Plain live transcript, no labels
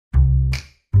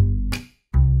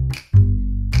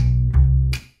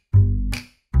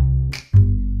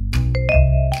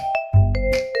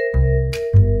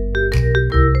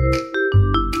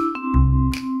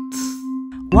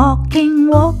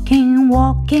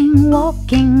walking,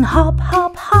 walking, hop,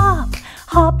 hop, hop,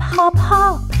 hop, hop,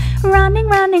 hop, running,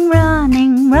 running,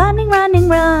 running, running, running,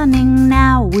 running.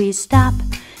 Now we stop,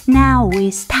 now we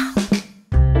stop.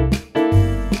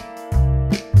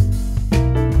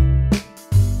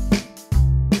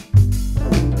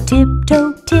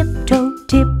 Tiptoe, tiptoe,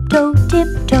 tiptoe,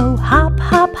 tiptoe, hop,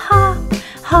 hop, hop,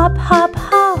 hop, hop,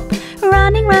 hop,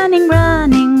 running, running,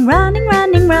 running, running,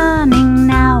 running, running.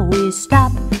 Now we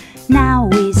stop, now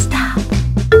we stop.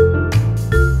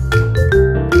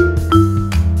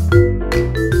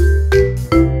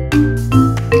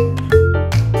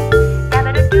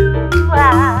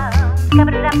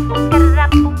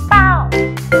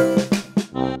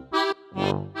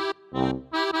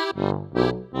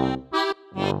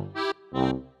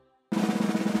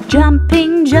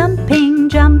 Jumping, jumping,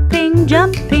 jumping,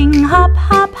 jumping, hop,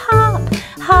 hop, hop,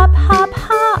 hop, hop,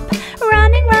 hop,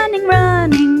 running, running,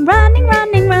 running, running,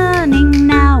 running, running.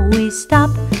 Now we stop,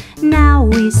 now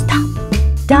we stop.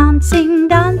 Dancing,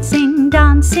 dancing,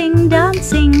 dancing,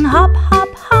 dancing, hop, hop,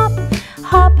 hop,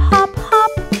 hop, hop,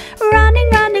 hop, running,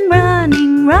 running,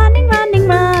 running, running, running,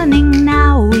 running.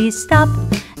 Now we stop,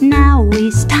 now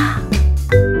we stop.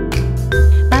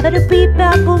 Ba-ba-da-beep,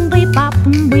 ba-boom, beep,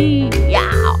 ba-boom, beep,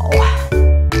 yow.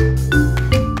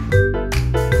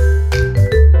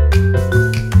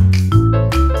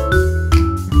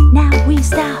 Now we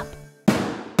stop.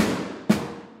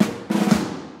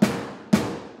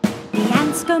 The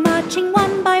ants go marching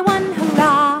one by one,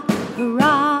 hurrah,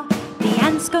 hurrah. The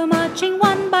ants go marching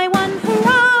one by one,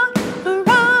 hurrah,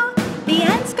 hurrah. The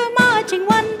ants go marching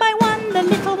one by one. The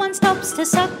little one stops to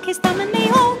suck his thumb and they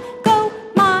all go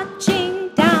marching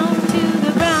down to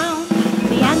the ground.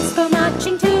 The ants go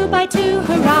marching two by two,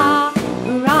 hurrah,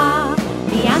 hurrah.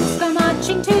 The ants go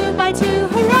marching two by two,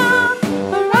 hurrah,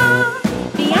 hurrah.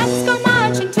 The ants go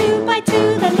marching two by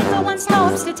two. The little one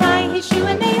stops to tie his shoe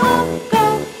and they all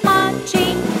go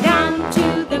marching down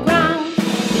to the ground.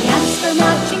 The ants go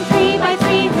marching three by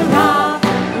three, hurrah,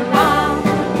 hurrah.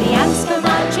 The ants go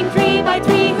marching three by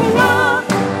three, hurrah,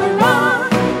 hurrah.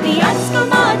 The ants go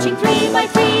marching three by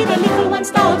three. The little one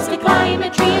stops to climb a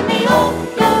tree and they all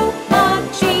go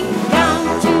marching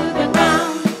down to the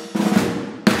ground.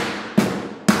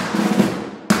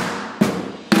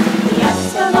 The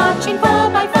ants go marching four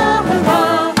by four,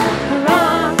 hurrah,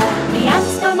 hurrah. The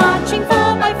ants go marching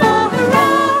four by four,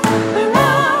 hurrah,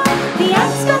 hurrah. The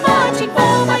ants go marching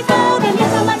four by four. The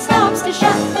little one stops to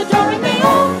shut the door and they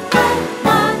all go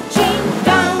marching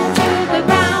down to the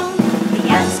ground. The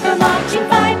ants go marching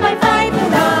five by five,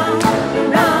 hurrah,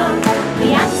 hurrah. The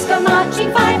ants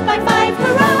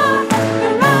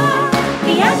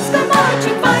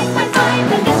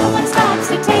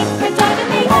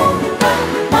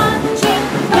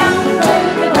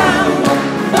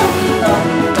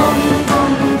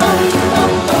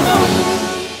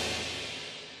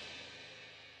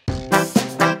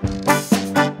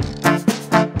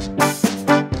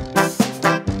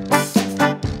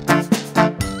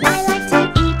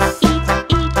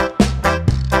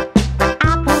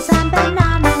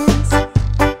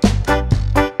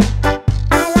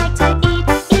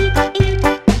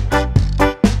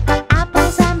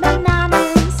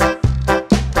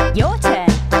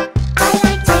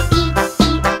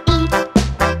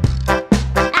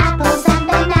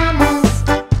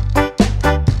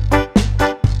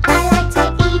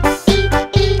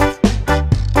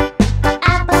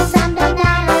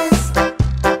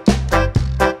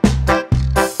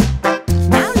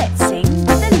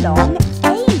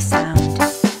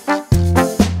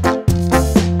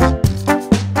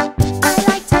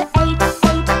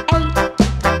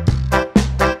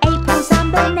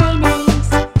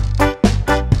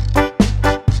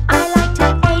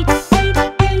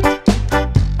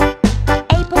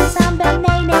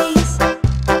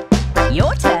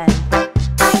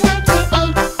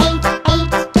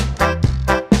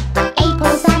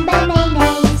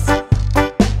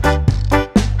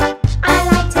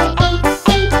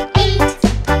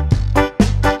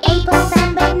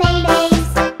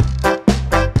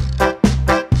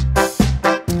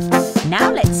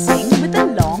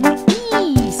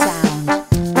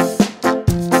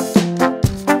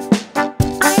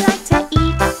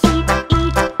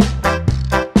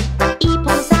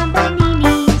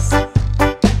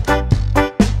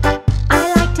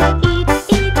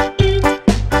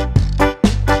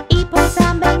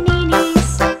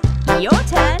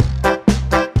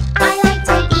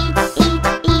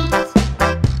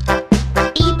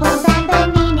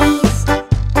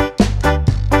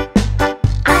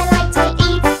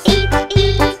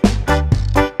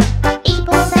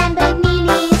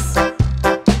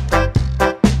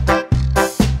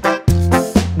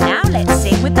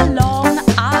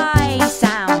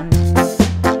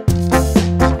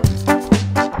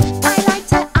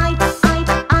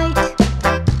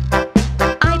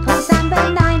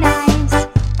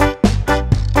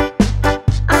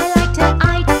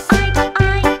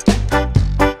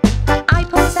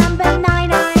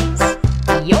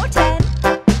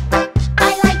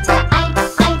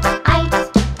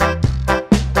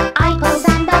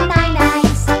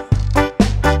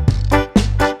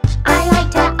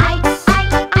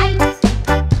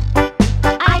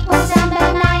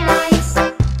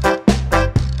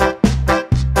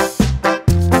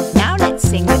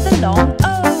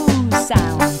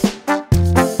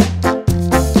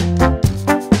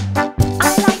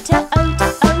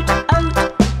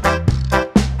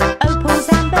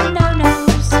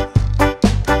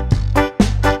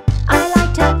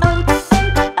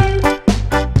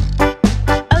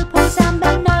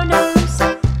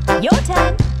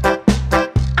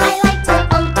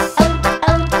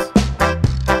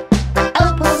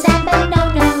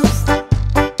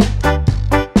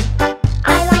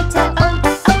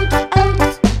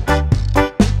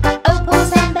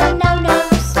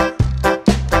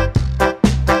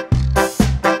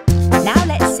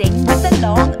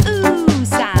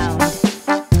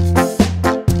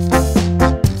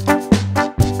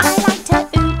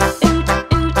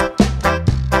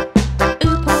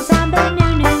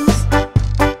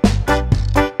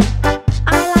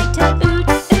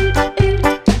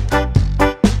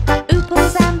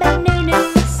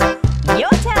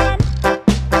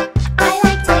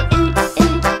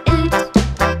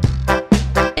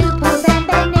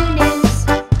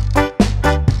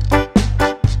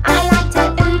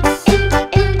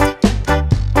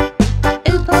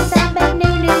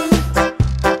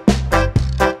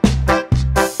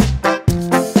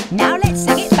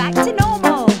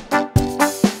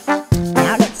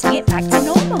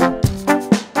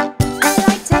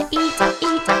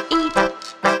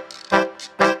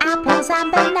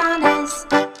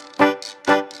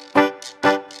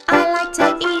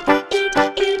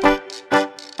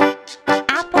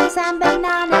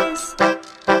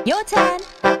one.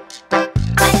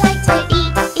 I like to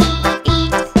eat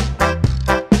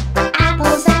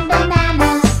apples and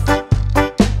bananas.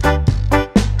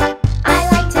 I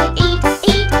like to eat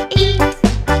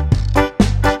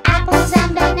apples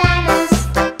and bananas.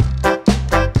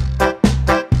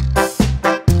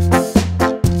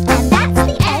 And that's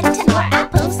the end to our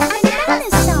apples and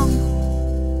bananas song.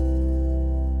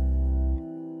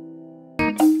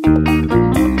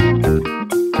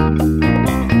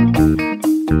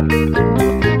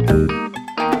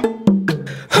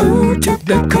 Who took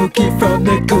the cookie from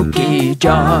the cookie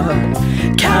jar?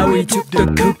 Cowie took the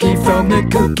cookie from the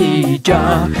cookie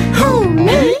jar. Who,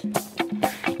 me?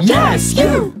 Yes,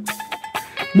 you!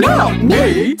 Not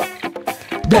me!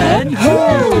 Then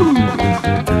who?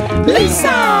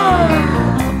 Lisa!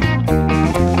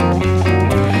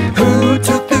 Who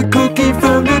took the cookie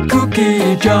from the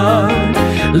cookie jar?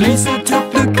 Lisa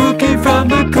took the cookie from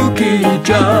the cookie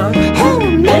jar. Who,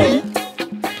 me?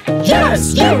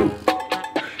 Yes, you!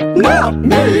 Not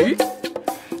me!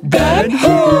 Then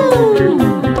who?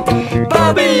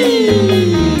 Bobby!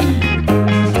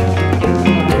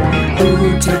 Who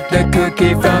took the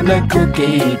cookie from the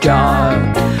cookie jar?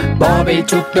 Bobby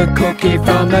took the cookie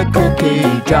from the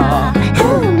cookie jar.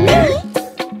 Who, me?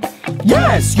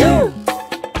 Yes, you!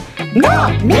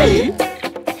 Not me!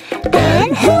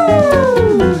 Then who?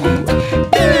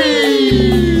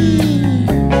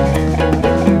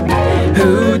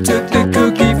 Who took the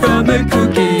cookie from the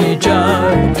cookie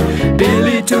jar?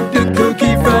 Billy took the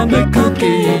cookie from the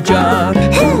cookie jar.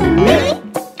 Who, me?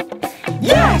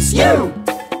 Yes, you!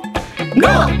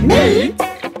 Not me!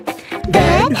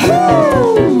 Then who?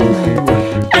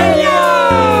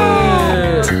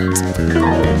 Elliot!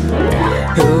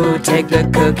 Who took the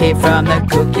cookie from the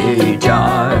cookie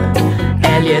jar?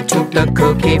 Elliot took the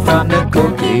cookie from the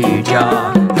cookie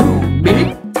jar. Who,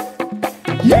 me?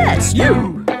 Yes,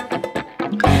 you!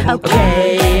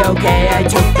 Okay, I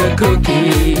took the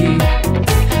cookie.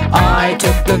 I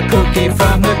took the cookie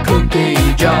from the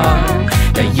cookie jar.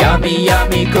 The yummy,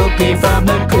 yummy cookie from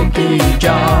the cookie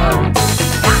jar.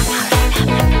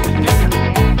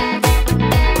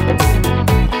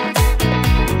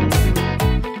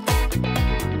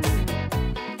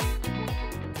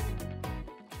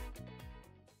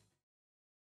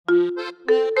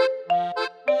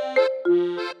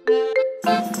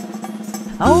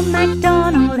 Old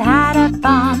MacDonald had a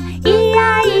farm,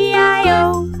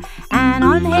 E-I-E-I-O. And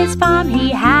on his farm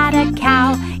he had a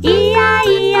cow,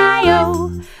 E-I-E-I-O.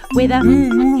 With a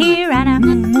here and a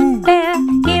there,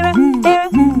 here a there,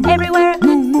 everywhere.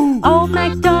 Old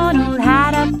MacDonald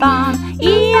had a farm,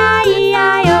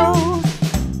 E-I-E-I-O.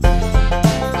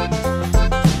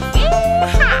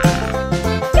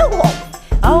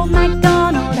 Old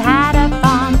MacDonald had a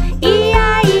farm,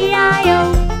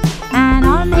 E-I-E-I-O. And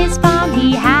on his farm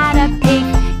he had a pig,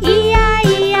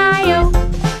 E-I-E-I-O.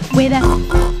 With a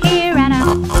here and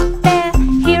a there,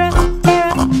 here a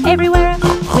there, everywhere.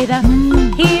 With a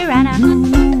here and a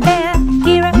there,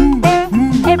 here a there,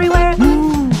 everywhere.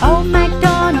 Old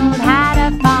MacDonald had a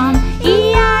farm,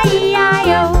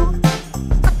 E-I-E-I-O.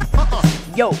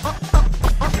 Yo!